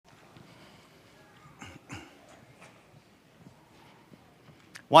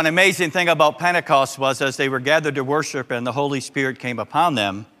One amazing thing about Pentecost was as they were gathered to worship and the Holy Spirit came upon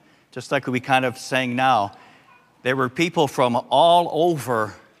them, just like we kind of sang now, there were people from all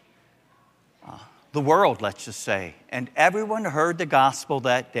over the world, let's just say, and everyone heard the gospel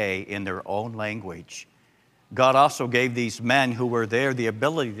that day in their own language. God also gave these men who were there the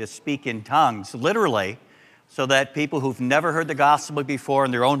ability to speak in tongues, literally, so that people who've never heard the gospel before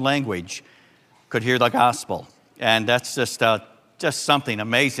in their own language could hear the gospel. And that's just something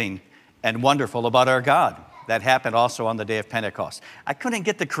amazing and wonderful about our God. That happened also on the day of Pentecost. I couldn't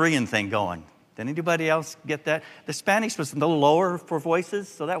get the Korean thing going. Did anybody else get that? The Spanish was a little lower for voices,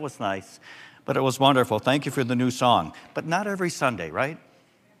 so that was nice. But it was wonderful. Thank you for the new song. But not every Sunday, right?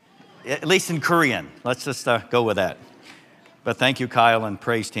 At least in Korean. Let's just go with that. But thank you, Kyle and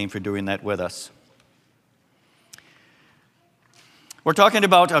praise team, for doing that with us. We're talking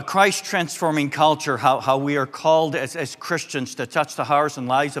about a Christ-transforming culture, how we are called as Christians to touch the hearts and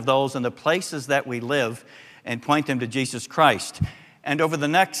lives of those in the places that we live and point them to Jesus Christ. And over the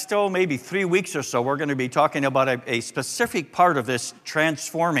next, maybe 3 weeks or so, we're going to be talking about a specific part of this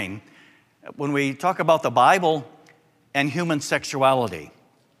transforming when we talk about the Bible and human sexuality.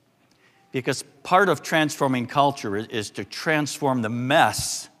 Because part of transforming culture is to transform the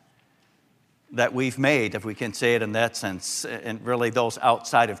mess that we've made, if we can say it in that sense, and really those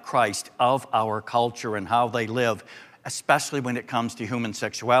outside of Christ, of our culture and how they live, especially when it comes to human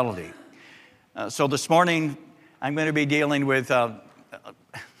sexuality. So this morning, I'm going to be dealing with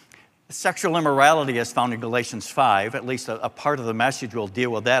sexual immorality as found in Galatians 5. At least a part of the message will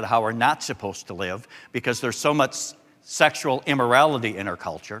deal with that, how we're not supposed to live, because there's so much sexual immorality in our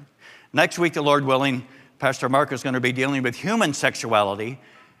culture. Next week, the Lord willing, Pastor Mark is going to be dealing with human sexuality,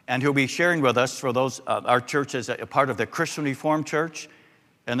 and he'll be sharing with us, for those, our church is a part of the Christian Reformed Church,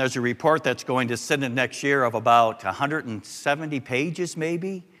 and there's a report that's going to Synod next year of about 170 pages,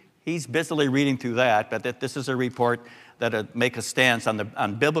 maybe. He's busily reading through that, but this is a report that'll make a stance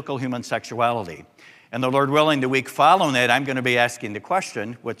on biblical human sexuality. And the Lord willing, the week following that, I'm going to be asking the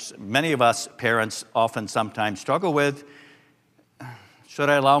question, which many of us parents often sometimes struggle with: should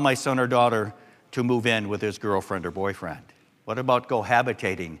I allow my son or daughter to move in with his girlfriend or boyfriend? What about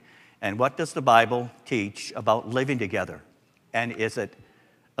cohabitating? And what does the Bible teach about living together? And is it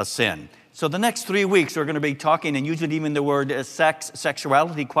a sin? So the next 3 weeks, we're going to be talking and using even the word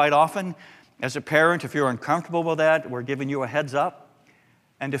sexuality quite often. As a parent, if you're uncomfortable with that, we're giving you a heads up.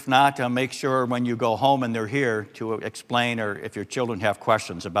 And if not, make sure when you go home and they're here to explain, or if your children have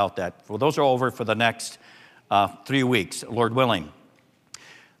questions about that. Well, those are over for the next 3 weeks, Lord willing.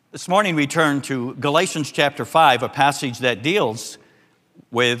 This morning we turn to Galatians chapter 5, a passage that deals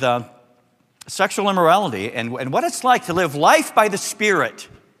with sexual immorality and what it's like to live life by the Spirit.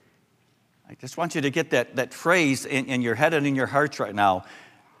 I just want you to get that phrase in your head and in your hearts right now.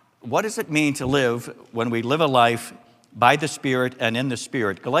 What does it mean to live when we live a life by the Spirit and in the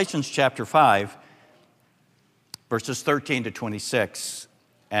Spirit? Galatians chapter 5, verses 13 to 26.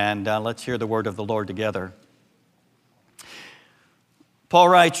 And let's hear the word of the Lord together. Paul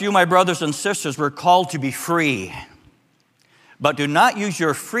writes, "You, my brothers and sisters, were called to be free, but do not use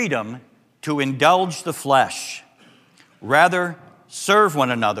your freedom to indulge the flesh. Rather, serve one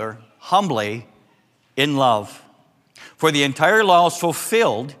another humbly in love. For the entire law is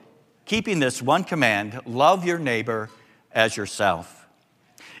fulfilled, keeping this one command: love your neighbor as yourself.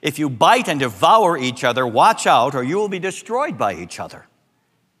 If you bite and devour each other, watch out, or you will be destroyed by each other.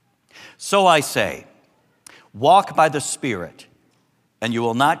 So I say, walk by the Spirit, and you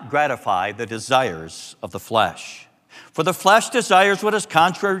will not gratify the desires of the flesh. For the flesh desires what is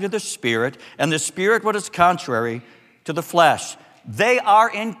contrary to the Spirit, and the Spirit what is contrary to the flesh. They are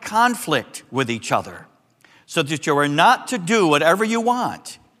in conflict with each other, so that you are not to do whatever you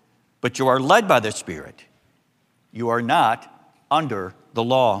want, but you are led by the Spirit. You are not under the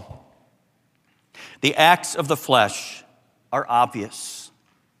law. The acts of the flesh are obvious: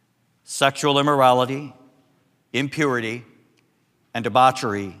 sexual immorality, impurity, and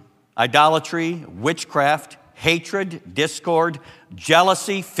debauchery, idolatry, witchcraft, hatred, discord,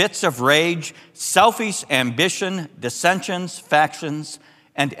 jealousy, fits of rage, selfish ambition, dissensions, factions,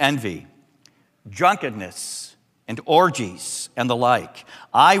 and envy, drunkenness, and orgies, and the like.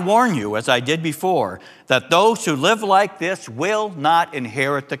 I warn you, as I did before, that those who live like this will not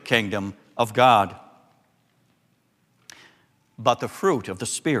inherit the kingdom of God. But the fruit of the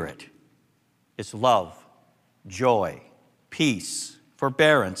Spirit is love, joy, peace,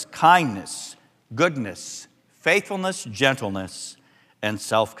 forbearance, kindness, goodness, faithfulness, gentleness, and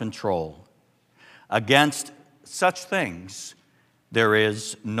self-control. Against such things there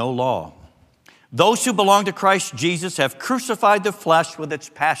is no law. Those who belong to Christ Jesus have crucified the flesh with its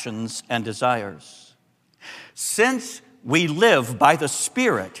passions and desires. Since we live by the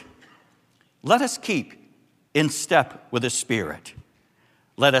Spirit, let us keep in step with the Spirit.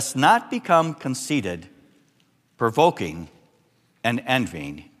 Let us not become conceited, provoking and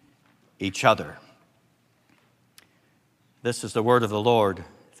envying each other. This is the word of the Lord.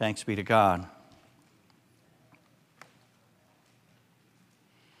 Thanks be to God.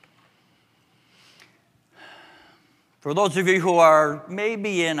 For those of you who are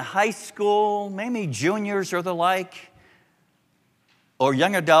maybe in high school, maybe juniors or the like, or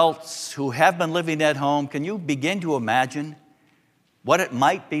young adults who have been living at home, can you begin to imagine what it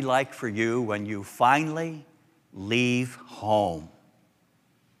might be like for you when you finally leave home?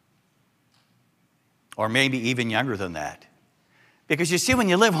 Or maybe even younger than that. Because you see, when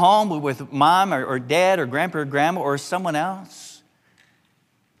you live home with mom or dad or grandpa or grandma or someone else,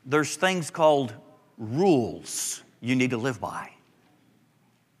 there's things called rules you need to live by.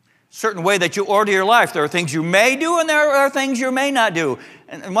 Certain way that you order your life. There are things you may do and there are things you may not do.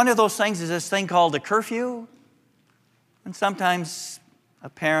 And one of those things is this thing called a curfew. And sometimes a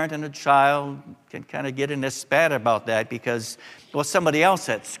parent and a child can kind of get in a spat about that because, well, somebody else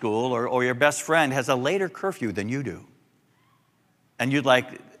at school or your best friend has a later curfew than you do. And you'd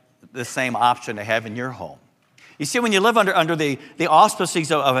like the same option to have in your home. You see, when you live under the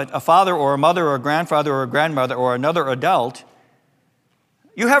auspices of a father or a mother or a grandfather or a grandmother or another adult,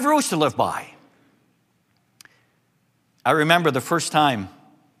 you have rules to live by. I remember the first time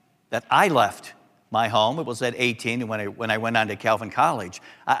that I left my home. It was at 18 when I went on to Calvin College.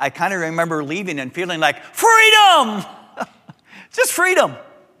 I kind of remember leaving and feeling like freedom! Just freedom.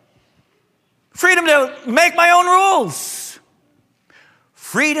 Freedom to make my own rules.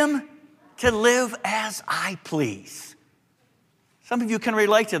 Freedom to live as I please. Some of you can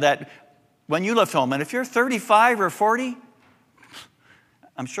relate to that when you left home. And if you're 35 or 40,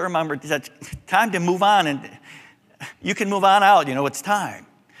 I'm sure remember it's time to move on, and you can move on out. You know, it's time.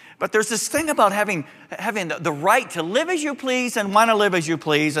 But there's this thing about having the right to live as you please and want to live as you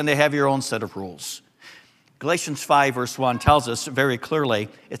please, and they have your own set of rules. Galatians 5, verse 1 tells us very clearly,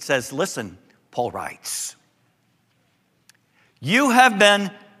 it says, listen, Paul writes, you have been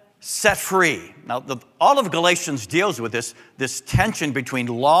set free. Now, all of Galatians deals with this tension between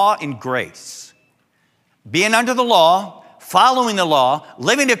law and grace. Being under the law, following the law,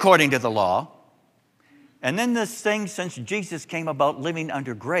 living according to the law. And then this thing since Jesus came about living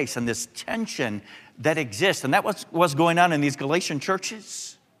under grace and this tension that exists. And that was what's going on in these Galatian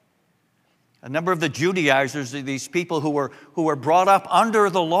churches. A number of the Judaizers, these people who were brought up under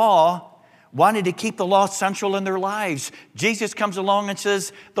the law, wanted to keep the law central in their lives. Jesus comes along and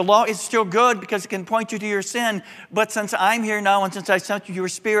says, the law is still good because it can point you to your sin. But since I'm here now and since I sent you your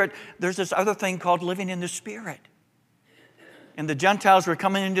Spirit, there's this other thing called living in the Spirit. And the Gentiles were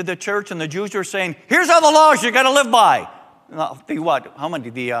coming into the church and the Jews were saying, here's all the laws you got to live by. The what? How many?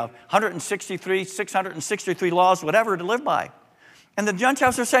 The 663 laws, whatever, to live by. And the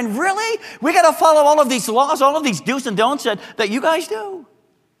Gentiles are saying, really? We got to follow all of these laws, all of these do's and don'ts that you guys do.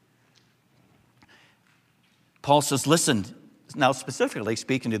 Paul says, listen, now specifically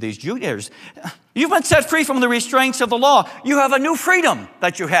speaking to these Judaizers, you've been set free from the restraints of the law. You have a new freedom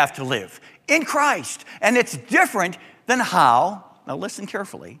that you have to live in Christ. And it's different than how, now listen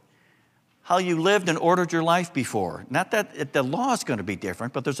carefully, how you lived and ordered your life before. Not that the law is going to be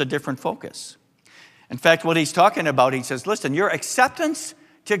different, but there's a different focus. In fact, what he's talking about, he says, listen, your acceptance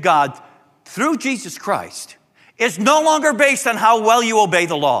to God through Jesus Christ is no longer based on how well you obey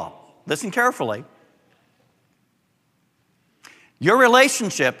the law. Listen carefully. Your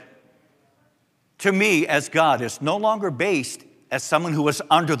relationship to me as God is no longer based as someone who was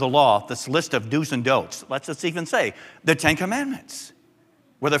under the law, this list of do's and don'ts. Let's just even say the Ten Commandments,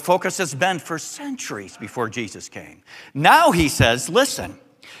 where the focus has been for centuries before Jesus came. Now he says, listen,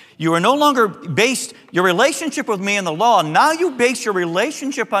 you are no longer based your relationship with me in the law. Now you base your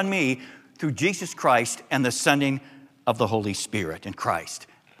relationship on me through Jesus Christ and the sending of the Holy Spirit in Christ.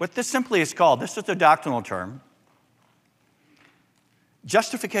 What this simply is called, this is a doctrinal term,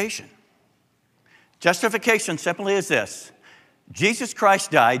 justification. Justification simply is this. Jesus Christ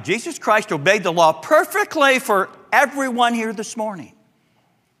died. Jesus Christ obeyed the law perfectly for everyone here this morning.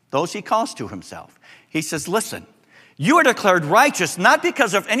 Those he calls to himself. He says, listen, you are declared righteous not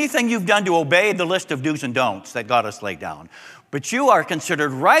because of anything you've done to obey the list of do's and don'ts that God has laid down, but you are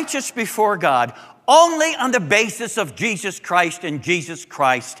considered righteous before God only on the basis of Jesus Christ and Jesus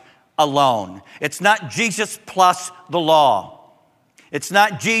Christ alone. It's not Jesus plus the law. It's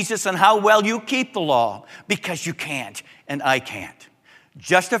not Jesus and how well you keep the law, because you can't and I can't.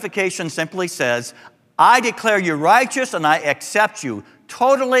 Justification simply says, I declare you righteous and I accept you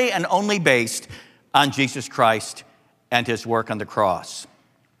totally and only based on Jesus Christ and his work on the cross.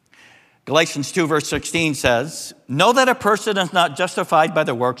 Galatians 2 verse 16 says, know that a person is not justified by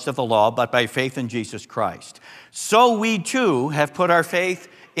the works of the law, but by faith in Jesus Christ. So we too have put our faith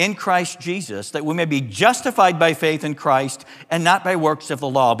in Christ Jesus, that we may be justified by faith in Christ and not by works of the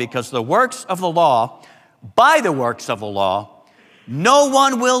law, because the works of the law, by the works of the law, no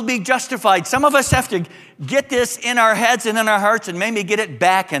one will be justified. Some of us have to get this in our heads and in our hearts and maybe get it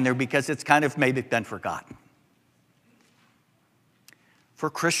back in there because it's kind of maybe been forgotten. For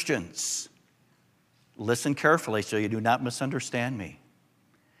Christians, listen carefully so you do not misunderstand me.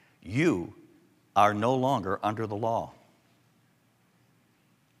 You are no longer under the law.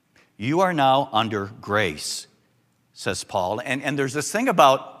 You are now under grace, says Paul. And there's this thing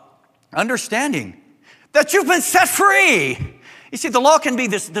about understanding that you've been set free. You see, the law can be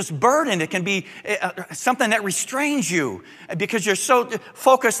this burden. It can be something that restrains you because you're so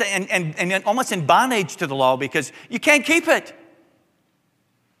focused and almost in bondage to the law because you can't keep it.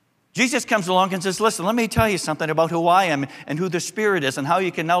 Jesus comes along and says, listen, let me tell you something about who I am and who the Spirit is and how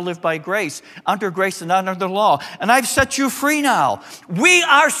you can now live by grace, under grace and not under the law. And I've set you free now. We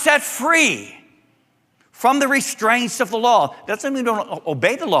are set free from the restraints of the law. That doesn't mean we don't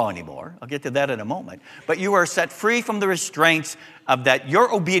obey the law anymore. I'll get to that in a moment. But you are set free from the restraints of that.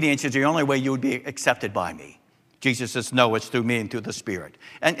 Your obedience is the only way you would be accepted by me. Jesus says, no, it's through me and through the Spirit.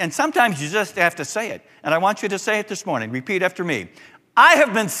 And sometimes you just have to say it. And I want you to say it this morning. Repeat after me. I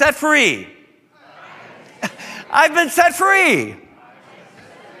have been set free. I've been set free.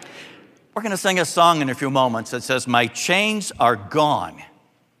 We're going to sing a song in a few moments that says, my chains are gone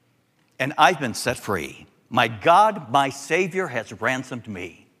and I've been set free. My God, my Savior has ransomed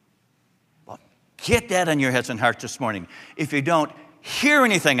me. Well, get that in your heads and hearts this morning. If you don't hear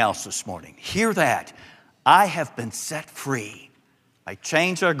anything else this morning, hear that. I have been set free. My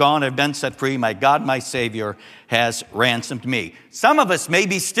chains are gone, I've been set free. My God, my Savior, has ransomed me. Some of us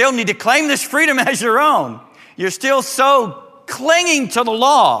maybe still need to claim this freedom as your own. You're still so clinging to the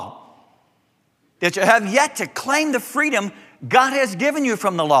law that you have yet to claim the freedom God has given you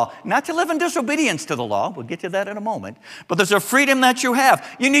from the law. Not to live in disobedience to the law. We'll get to that in a moment. But there's a freedom that you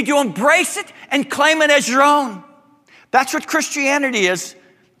have. You need to embrace it and claim it as your own. That's what Christianity is,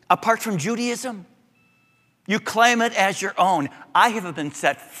 apart from Judaism. You claim it as your own. I have been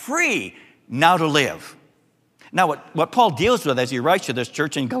set free now to live. Now, what Paul deals with as he writes to this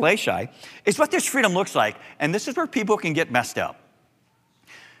church in Galatia is what this freedom looks like. And this is where people can get messed up.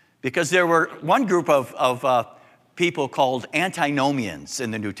 Because there were one group of people called antinomians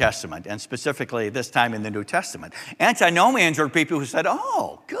in the New Testament, and specifically this time in the New Testament. Antinomians were people who said,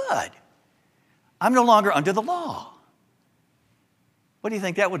 oh, good. I'm no longer under the law. What do you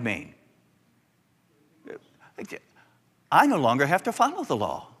think that would mean? I no longer have to follow the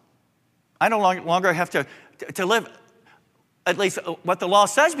law. I no longer have to live at least what the law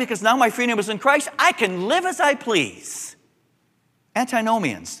says, because now my freedom is in Christ. I can live as I please.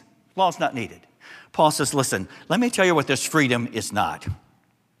 Antinomians, law's not needed. Paul says, listen, let me tell you what this freedom is not.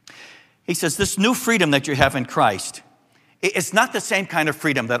 He says, this new freedom that you have in Christ, it's not the same kind of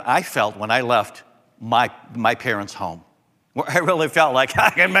freedom that I felt when I left my parents' home. Where I really felt like I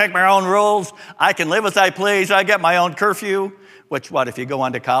can make my own rules. I can live as I please. I get my own curfew, which if you go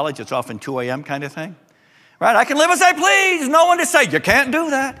on to college, it's often 2 a.m. kind of thing. Right? I can live as I please. No one to say, you can't do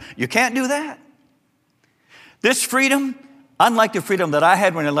that. You can't do that. This freedom, unlike the freedom that I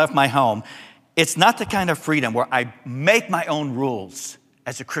had when I left my home, it's not the kind of freedom where I make my own rules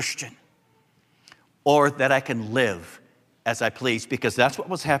as a Christian or that I can live as I please, because that's what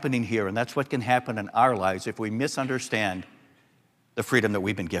was happening here, and that's what can happen in our lives if we misunderstand the freedom that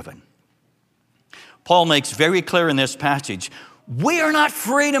we've been given. Paul makes very clear in this passage, we are not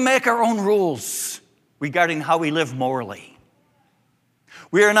free to make our own rules regarding how we live morally.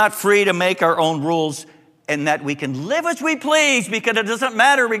 We are not free to make our own rules and that we can live as we please because it doesn't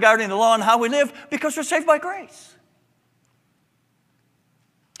matter regarding the law and how we live because we're saved by grace.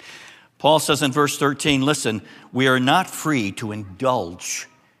 Paul says in verse 13, listen, we are not free to indulge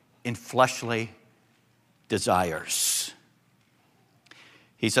in fleshly desires.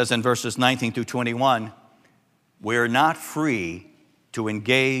 He says in verses 19 through 21, we are not free to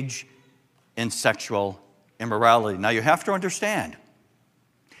engage in sexual immorality. Now you have to understand,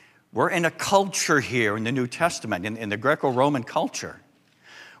 we're in a culture here in the New Testament, in the Greco-Roman culture,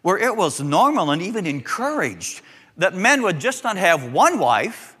 where it was normal and even encouraged that men would just not have one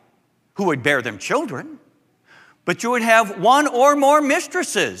wife who would bear them children, but you would have one or more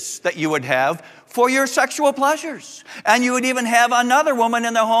mistresses that you would have for your sexual pleasures. And you would even have another woman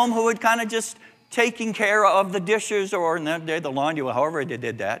in the home who would kind of just taking care of the dishes or in that day the laundry, however they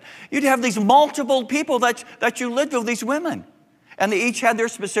did that. You'd have these multiple people that you lived with, these women. And they each had their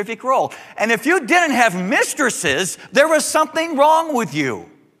specific role. And if you didn't have mistresses, there was something wrong with you.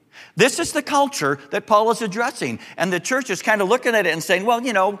 This is the culture that Paul is addressing. And the church is kind of looking at it and saying, well,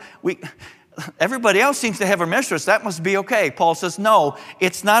 everybody else seems to have a mistress. That must be okay. Paul says, no,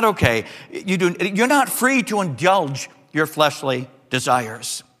 it's not okay. You're not free to indulge your fleshly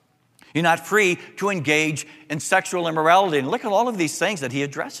desires. You're not free to engage in sexual immorality. And look at all of these things that he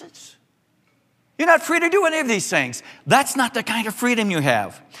addresses. You're not free to do any of these things. That's not the kind of freedom you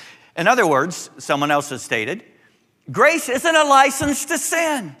have. In other words, someone else has stated, grace isn't a license to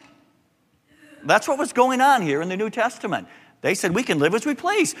sin. That's what was going on here in the New Testament. They said we can live as we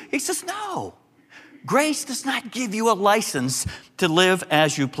please. He says, no. Grace does not give you a license to live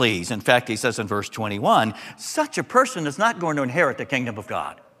as you please. In fact, he says in verse 21, such a person is not going to inherit the kingdom of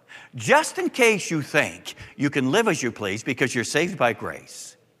God. Just in case you think you can live as you please because you're saved by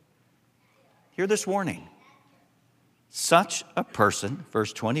grace, hear this warning. Such a person,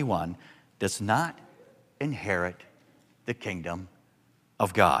 verse 21, does not inherit the kingdom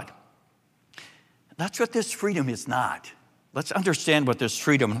of God. That's what this freedom is not. Let's understand what this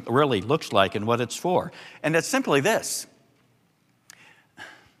freedom really looks like and what it's for. And it's simply this.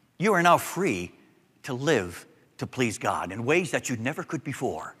 You are now free to live to please God in ways that you never could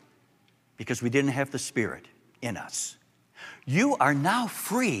before because we didn't have the Spirit in us. You are now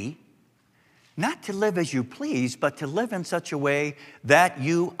free not to live as you please, but to live in such a way that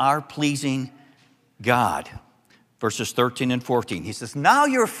you are pleasing God. Verses 13 and 14, he says, now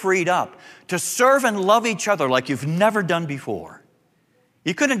you're freed up to serve and love each other like you've never done before.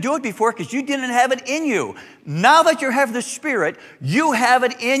 You couldn't do it before because you didn't have it in you. Now that you have the Spirit, you have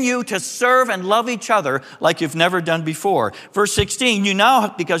it in you to serve and love each other like you've never done before. Verse 16, you now,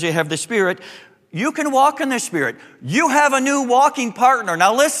 because you have the Spirit, you can walk in the Spirit. You have a new walking partner.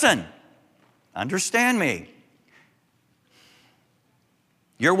 Now listen. Understand me.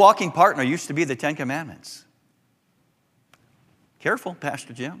 Your walking partner used to be the Ten Commandments. Careful,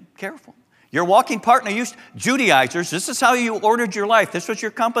 Pastor Jim, careful. Your walking partner Judaizers, this is how you ordered your life. This was your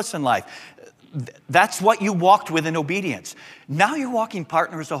compass in life. That's what you walked with in obedience. Now your walking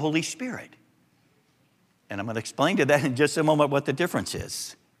partner is the Holy Spirit. And I'm going to explain to that in just a moment what the difference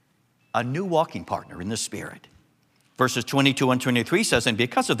is. A new walking partner in the Spirit. Verses 22 and 23 says, and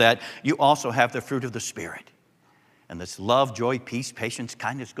because of that, you also have the fruit of the Spirit. And this love, joy, peace, patience,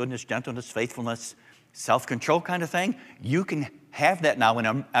 kindness, goodness, gentleness, faithfulness, self-control kind of thing, you can have that now and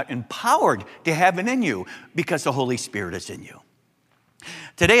I'm empowered to have it in you because the Holy Spirit is in you.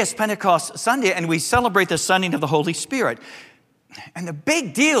 Today is Pentecost Sunday and we celebrate the sending of the Holy Spirit. And the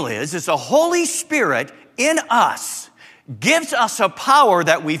big deal is the Holy Spirit in us gives us a power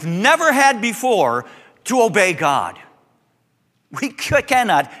that we've never had before to obey God. We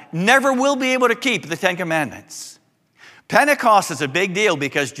cannot, never will be able to keep the Ten Commandments. Pentecost is a big deal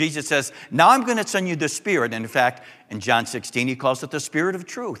because Jesus says, now I'm going to send you the Spirit. And in fact, in John 16, he calls it the Spirit of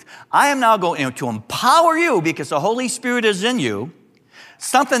truth. I am now going to empower you because the Holy Spirit is in you,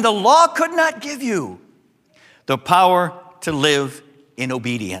 something the law could not give you, the power to live in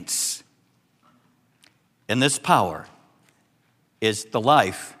obedience. And this power is the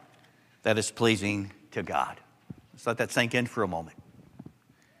life that is pleasing to God. Let's let that sink in for a moment.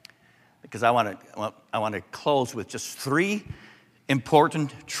 Because I want to close with just 3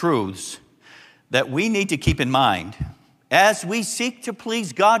 important truths that we need to keep in mind as we seek to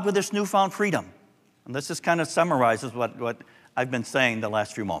please God with this newfound freedom. And this just kind of summarizes what I've been saying the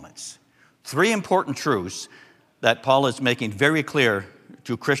last few moments. 3 important truths that Paul is making very clear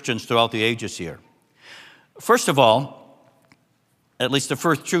to Christians throughout the ages here. First of all, at least the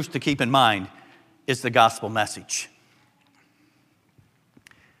first truth to keep in mind is the gospel message.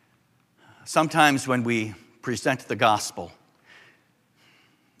 Sometimes when we present the gospel,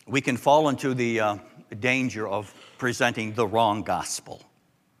 we can fall into the danger of presenting the wrong gospel,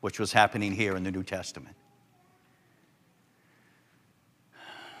 which was happening here in the New Testament.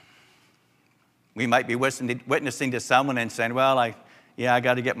 We might be witnessing to someone and saying, well, I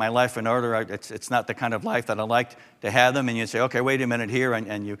got to get my life in order. It's not the kind of life that I like to have them. And you say, okay, wait a minute here.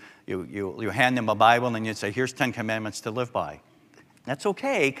 And you hand them a Bible and you say, here's 10 commandments to live by. That's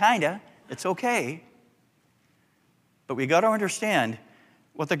okay, kind of. It's okay. But we got to understand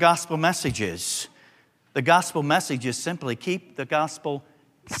what the gospel message is. The gospel message is simply keep the gospel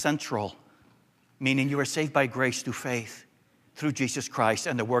central, meaning you are saved by grace through faith, through Jesus Christ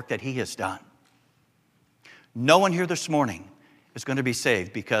and the work that he has done. No one here this morning is going to be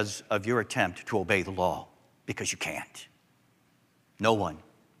saved because of your attempt to obey the law, because you can't. No one.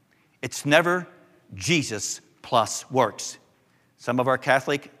 It's never Jesus plus works. Some of our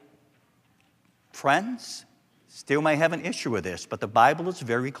Catholic friends still may have an issue with this, but the Bible is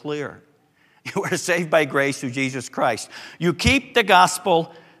very clear. You are saved by grace through Jesus Christ. You keep the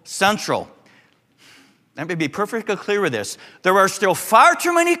gospel central. Let me be perfectly clear with this. There are still far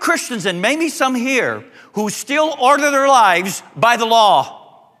too many Christians, and maybe some here, who still order their lives by the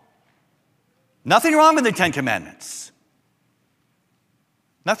law. Nothing wrong with the Ten Commandments.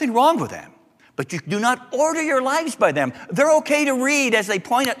 Nothing wrong with them. But you do not order your lives by them. They're okay to read as they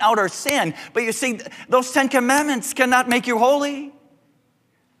point out our sin. But you see, those 10 commandments cannot make you holy.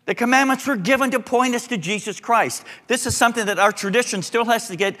 The commandments were given to point us to Jesus Christ. This is something that our tradition still has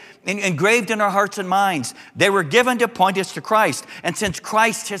to get engraved in our hearts and minds. They were given to point us to Christ. And since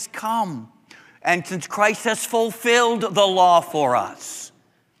Christ has come, and since Christ has fulfilled the law for us,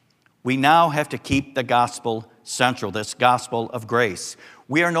 we now have to keep the gospel central, this gospel of grace.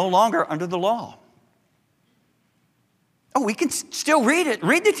 We are no longer under the law. Oh, we can still read it.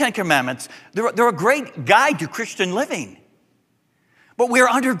 Read the Ten Commandments. They're a great guide to Christian living. But we are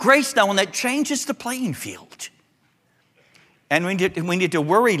under grace now, and that changes the playing field. And we need to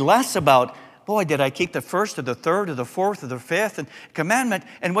worry less about, boy, did I keep the first or the third or the fourth or the fifth commandment?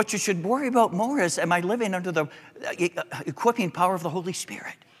 And what you should worry about more is, am I living under the equipping power of the Holy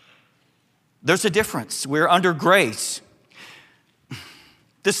Spirit? There's a difference. We're under grace.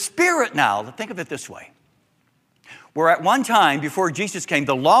 The Spirit now, think of it this way. Where at one time, before Jesus came,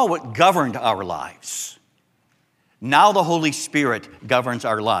 the law governed our lives. Now the Holy Spirit governs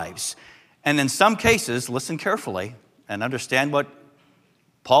our lives. And in some cases, listen carefully and understand what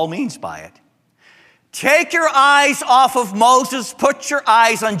Paul means by it. Take your eyes off of Moses, put your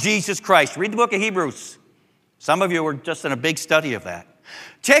eyes on Jesus Christ. Read the book of Hebrews. Some of you were just in a big study of that.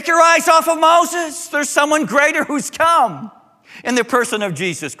 Take your eyes off of Moses. There's someone greater who's come in the person of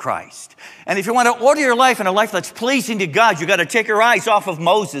Jesus Christ. And if you want to order your life in a life that's pleasing to God, you've got to take your eyes off of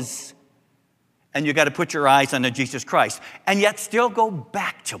Moses and you've got to put your eyes on Jesus Christ. And yet still go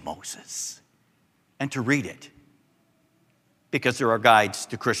back to Moses and to read it, because there are guides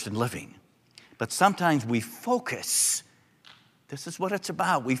to Christian living. But sometimes we focus, this is what it's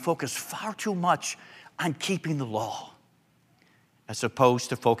about, we focus far too much on keeping the law, as opposed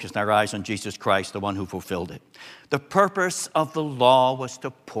to focusing our eyes on Jesus Christ, the one who fulfilled it. The purpose of the law was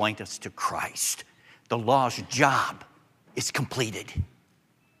to point us to Christ. The law's job is completed.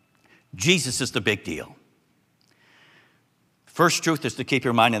 Jesus is the big deal. First truth is to keep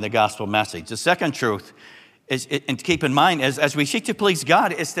your mind in the gospel message. The second truth is, and to keep in mind, as we seek to please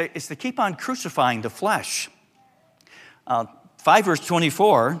God, is to keep on crucifying the flesh. 5 verse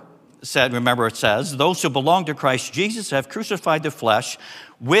 24 said, remember it says, those who belong to Christ Jesus have crucified the flesh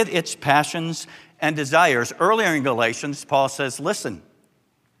with its passions and desires. Earlier in Galatians, Paul says, listen,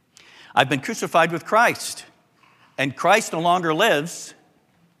 I've been crucified with Christ, and Christ no longer lives.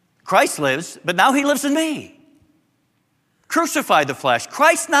 Christ lives, but now he lives in me. Crucify the flesh.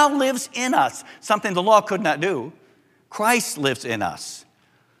 Christ now lives in us, something the law could not do. Christ lives in us.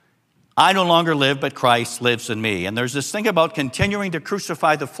 I no longer live, but Christ lives in me. And there's this thing about continuing to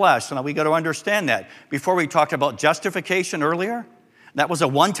crucify the flesh. Now, we got to understand that. Before we talked about justification earlier, that was a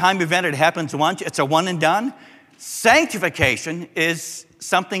one-time event. It happens once. It's a one and done. Sanctification is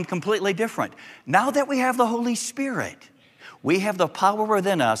something completely different. Now that we have the Holy Spirit, we have the power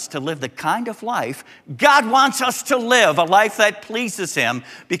within us to live the kind of life God wants us to live, a life that pleases him,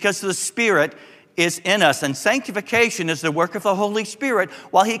 because the Spirit is in us. And sanctification is the work of the Holy Spirit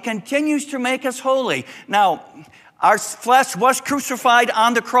while he continues to make us holy. Now, our flesh was crucified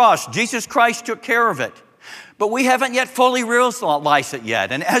on the cross. Jesus Christ took care of it. But we haven't yet fully realized it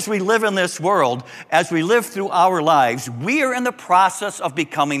yet. And as we live in this world, as we live through our lives, we are in the process of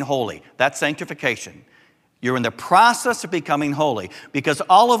becoming holy. That's sanctification. You're in the process of becoming holy, because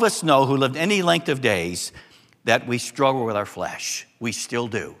all of us know who lived any length of days that we struggle with our flesh. We still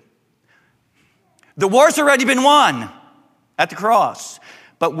do. The war's already been won at the cross,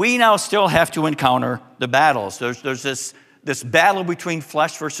 but we now still have to encounter the battles. There's this battle between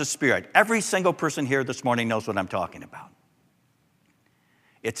flesh versus spirit. Every single person here this morning knows what I'm talking about.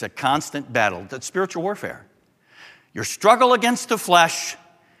 It's a constant battle. That's spiritual warfare. Your struggle against the flesh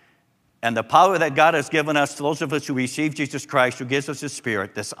and the power that God has given us, to those of us who receive Jesus Christ, who gives us his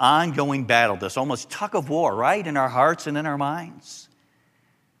Spirit, this ongoing battle, this almost tug of war, right, in our hearts and in our minds.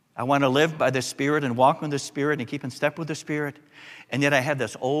 I want to live by the Spirit and walk with the Spirit and keep in step with the Spirit. And yet I have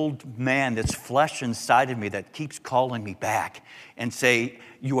this old man, this flesh inside of me that keeps calling me back and say,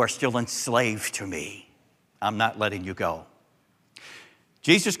 you are still enslaved to me. I'm not letting you go.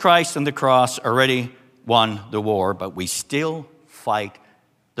 Jesus Christ and the cross already won the war, but we still fight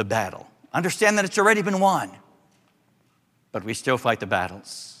the battle. Understand that it's already been won, but we still fight the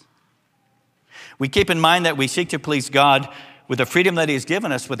battles. We keep in mind that we seek to please God with the freedom that He has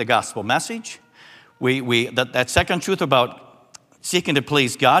given us with the gospel message. That second truth about seeking to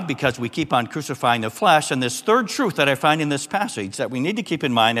please God because we keep on crucifying the flesh, and this third truth that I find in this passage that we need to keep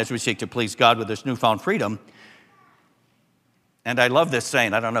in mind as we seek to please God with this newfound freedom. And I love this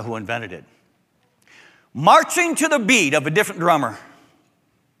saying, I don't know who invented it. Marching to the beat of a different drummer.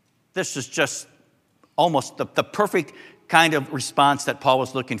 This is just almost the perfect kind of response that Paul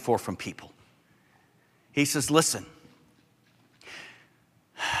was looking for from people. He says, listen,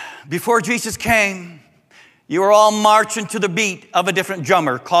 before Jesus came, you were all marching to the beat of a different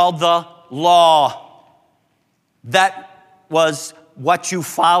drummer called the law. That was what you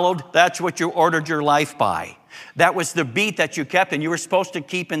followed. That's what you ordered your life by. That was the beat that you kept, and you were supposed to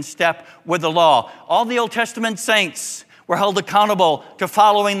keep in step with the law. All the Old Testament saints were held accountable to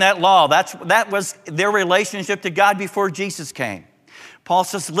following that law. That was their relationship to God before Jesus came. Paul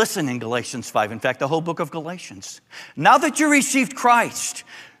says, listen in Galatians 5. In fact, the whole book of Galatians. Now that you received Christ,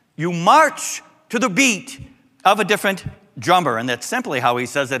 you march to the beat of a different drummer. And that's simply how he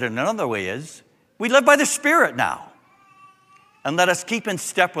says it in another way is, we live by the Spirit now. And let us keep in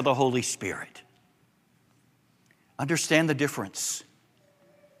step with the Holy Spirit. Understand the difference.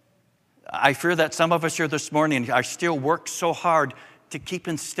 I fear that some of us here this morning are still work so hard to keep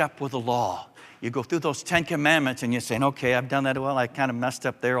in step with the law. You go through those 10 commandments and you're saying, okay, I've done that well. I kind of messed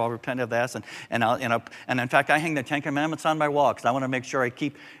up there. I'll repent of that. And in fact, I hang the 10 commandments on my wall because I want to make sure I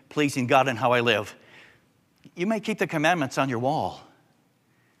keep pleasing God in how I live. You may keep the commandments on your wall,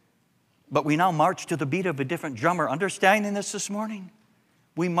 but we now march to the beat of a different drummer. Understanding this morning?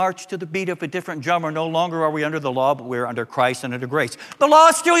 We march to the beat of a different drummer. No longer are we under the law, but we're under Christ and under grace. The law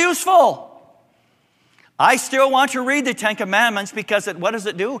is still useful. I still want to read the 10 Commandments because what does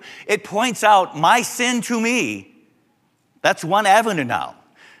it do? It points out my sin to me. That's one avenue now.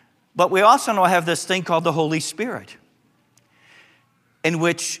 But we also now have this thing called the Holy Spirit, in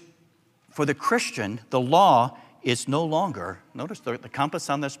which, for the Christian, the law is no longer, notice the compass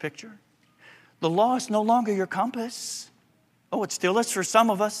on this picture. The law is no longer your compass. Oh, it still is for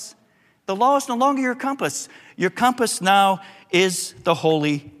some of us. The law is no longer your compass. Your compass now is the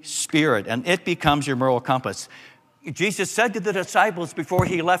Holy Spirit, and it becomes your moral compass. Jesus said to the disciples before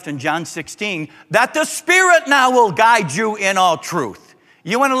he left in John 16, that the Spirit now will guide you in all truth.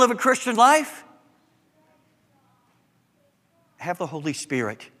 You want to live a Christian life? Have the Holy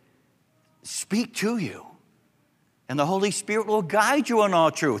Spirit speak to you, and the Holy Spirit will guide you in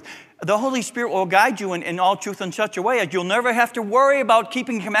all truth. The Holy Spirit will guide you in all truth in such a way that you'll never have to worry about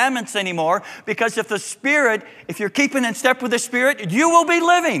keeping commandments anymore, because if you're keeping in step with the Spirit, you will be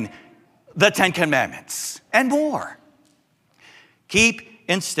living the 10 Commandments and more. Keep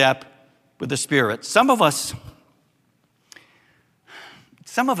in step with the Spirit. Some of us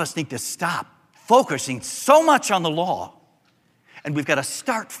need to stop focusing so much on the law, and we've got to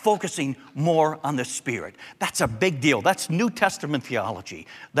start focusing more on the Spirit. That's a big deal. That's New Testament theology.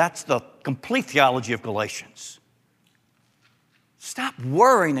 That's the complete theology of Galatians. Stop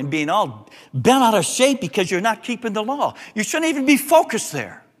worrying and being all bent out of shape because you're not keeping the law. You shouldn't even be focused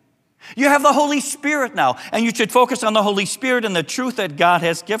there. You have the Holy Spirit now, and you should focus on the Holy Spirit and the truth that God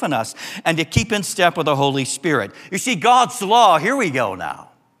has given us, and to keep in step with the Holy Spirit. You see, God's law, here we go now.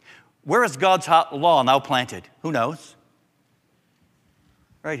 Where is God's law now planted? Who knows?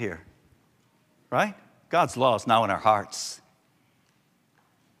 Right here, right? God's law is now in our hearts.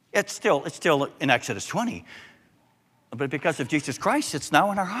 It's still in Exodus 20. But because of Jesus Christ, it's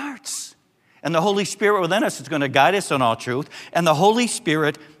now in our hearts. And the Holy Spirit within us is going to guide us in all truth. And the Holy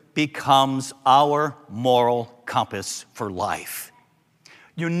Spirit becomes our moral compass for life.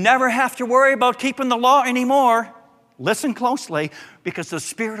 You never have to worry about keeping the law anymore. Listen closely, because the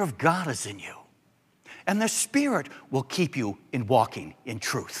Spirit of God is in you. And the Spirit will keep you in walking in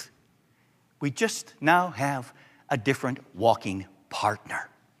truth. We just now have a different walking partner.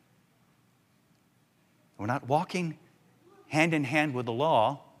 We're not walking hand in hand with the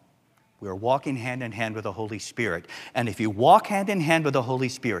law. We're walking hand in hand with the Holy Spirit. And if you walk hand in hand with the Holy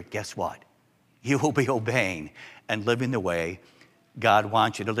Spirit, guess what? You will be obeying and living the way God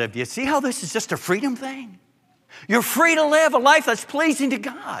wants you to live. Do you see how this is just a freedom thing? You're free to live a life that's pleasing to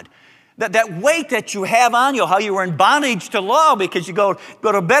God. That weight that you have on you, how you were in bondage to law because you go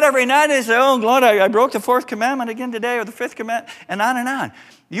to bed every night and say, oh, Lord, I broke the 4th commandment again today, or the 5th commandment, and on and on.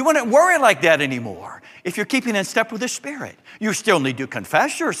 You wouldn't worry like that anymore if you're keeping in step with the Spirit. You still need to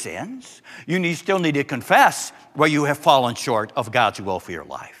confess your sins. You still need to confess where you have fallen short of God's will for your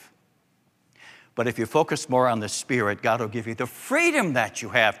life. But if you focus more on the Spirit, God will give you the freedom that you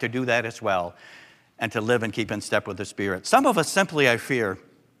have to do that as well and to live and keep in step with the Spirit. Some of us simply, I fear,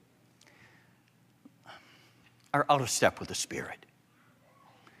 are out of step with the Spirit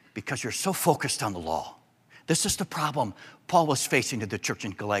because you're so focused on the law. This is the problem Paul was facing to the church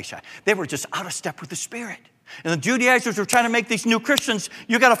in Galatia. They were just out of step with the Spirit. And the Judaizers were trying to make these new Christians,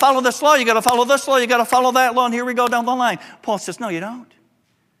 you got to follow this law, you got to follow this law, you got to follow that law, and here we go down the line. Paul says, no, you don't.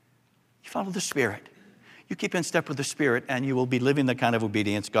 You follow the Spirit. You keep in step with the Spirit, and you will be living the kind of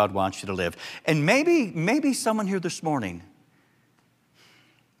obedience God wants you to live. And maybe someone here this morning,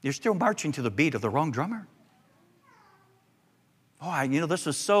 you're still marching to the beat of the wrong drummer. Boy, this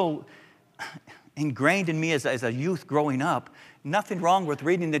was so ingrained in me as a youth growing up. Nothing wrong with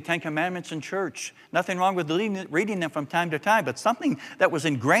reading the 10 Commandments in church. Nothing wrong with reading them from time to time. But something that was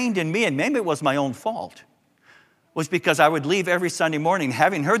ingrained in me, and maybe it was my own fault, was because I would leave every Sunday morning,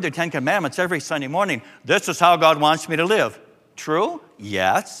 having heard the 10 Commandments every Sunday morning, this is how God wants me to live. True?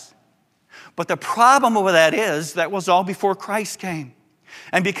 Yes. But the problem with that is that was all before Christ came.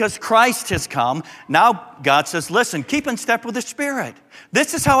 And because Christ has come, now God says, listen, keep in step with the Spirit.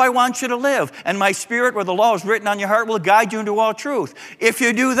 This is how I want you to live. And my Spirit, where the law is written on your heart, will guide you into all truth. If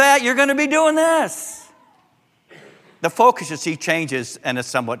you do that, you're going to be doing this. The focus, you see, changes, and it's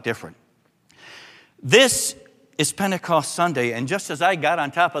somewhat different. This is Pentecost Sunday, and just as I got on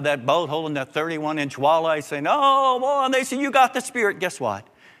top of that boat holding that 31-inch walleye saying, oh, boy, and they say, you got the Spirit. Guess what?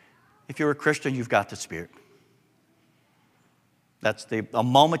 If you're a Christian, you've got the Spirit. That's the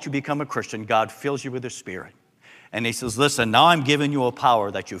moment you become a Christian, God fills you with the Spirit. And he says, listen, now I'm giving you a power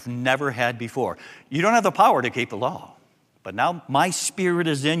that you've never had before. You don't have the power to keep the law. But now my Spirit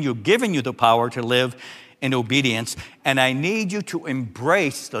is in you, giving you the power to live in obedience. And I need you to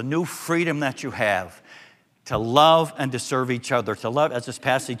embrace the new freedom that you have to love and to serve each other. To love, as this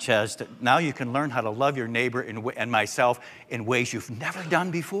passage says, now you can learn how to love your neighbor and myself in ways you've never done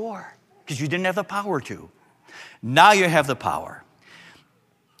before because you didn't have the power to. Now you have the power.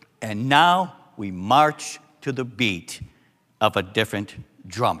 And now we march to the beat of a different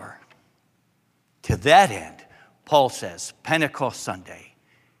drummer. To that end, Paul says, Pentecost Sunday,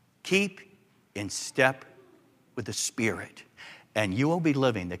 keep in step with the Spirit, and you will be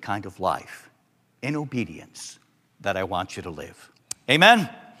living the kind of life in obedience that I want you to live.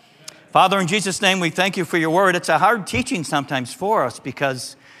 Amen? Father, in Jesus' name, we thank you for your word. It's a hard teaching sometimes for us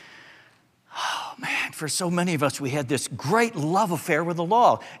because oh, man, for so many of us, we had this great love affair with the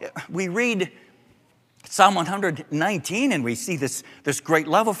law. We read Psalm 119, and we see this great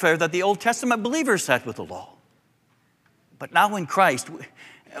love affair that the Old Testament believers had with the law. But now in Christ,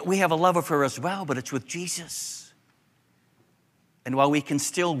 we have a love affair as well, but it's with Jesus. And while we can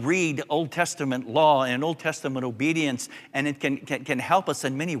still read Old Testament law and Old Testament obedience, and it can help us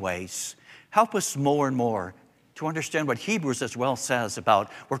in many ways, help us more and more to understand what Hebrews as well says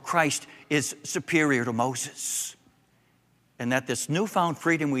about where Christ is superior to Moses. And that this newfound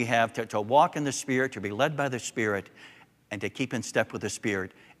freedom we have to walk in the Spirit, to be led by the Spirit, and to keep in step with the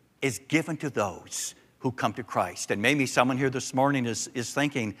Spirit is given to those who come to Christ. And maybe someone here this morning is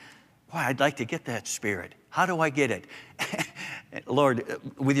thinking, boy, I'd like to get that Spirit. How do I get it? Lord,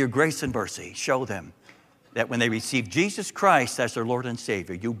 with your grace and mercy, show them that when they receive Jesus Christ as their Lord and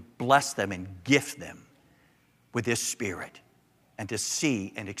Savior, you bless them and gift them with this Spirit, and to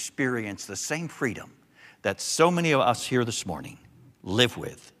see and experience the same freedom that so many of us here this morning live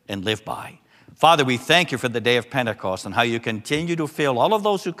with and live by. Father, we thank you for the day of Pentecost and how you continue to fill all of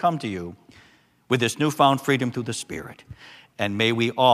those who come to you with this newfound freedom through the Spirit. And may we all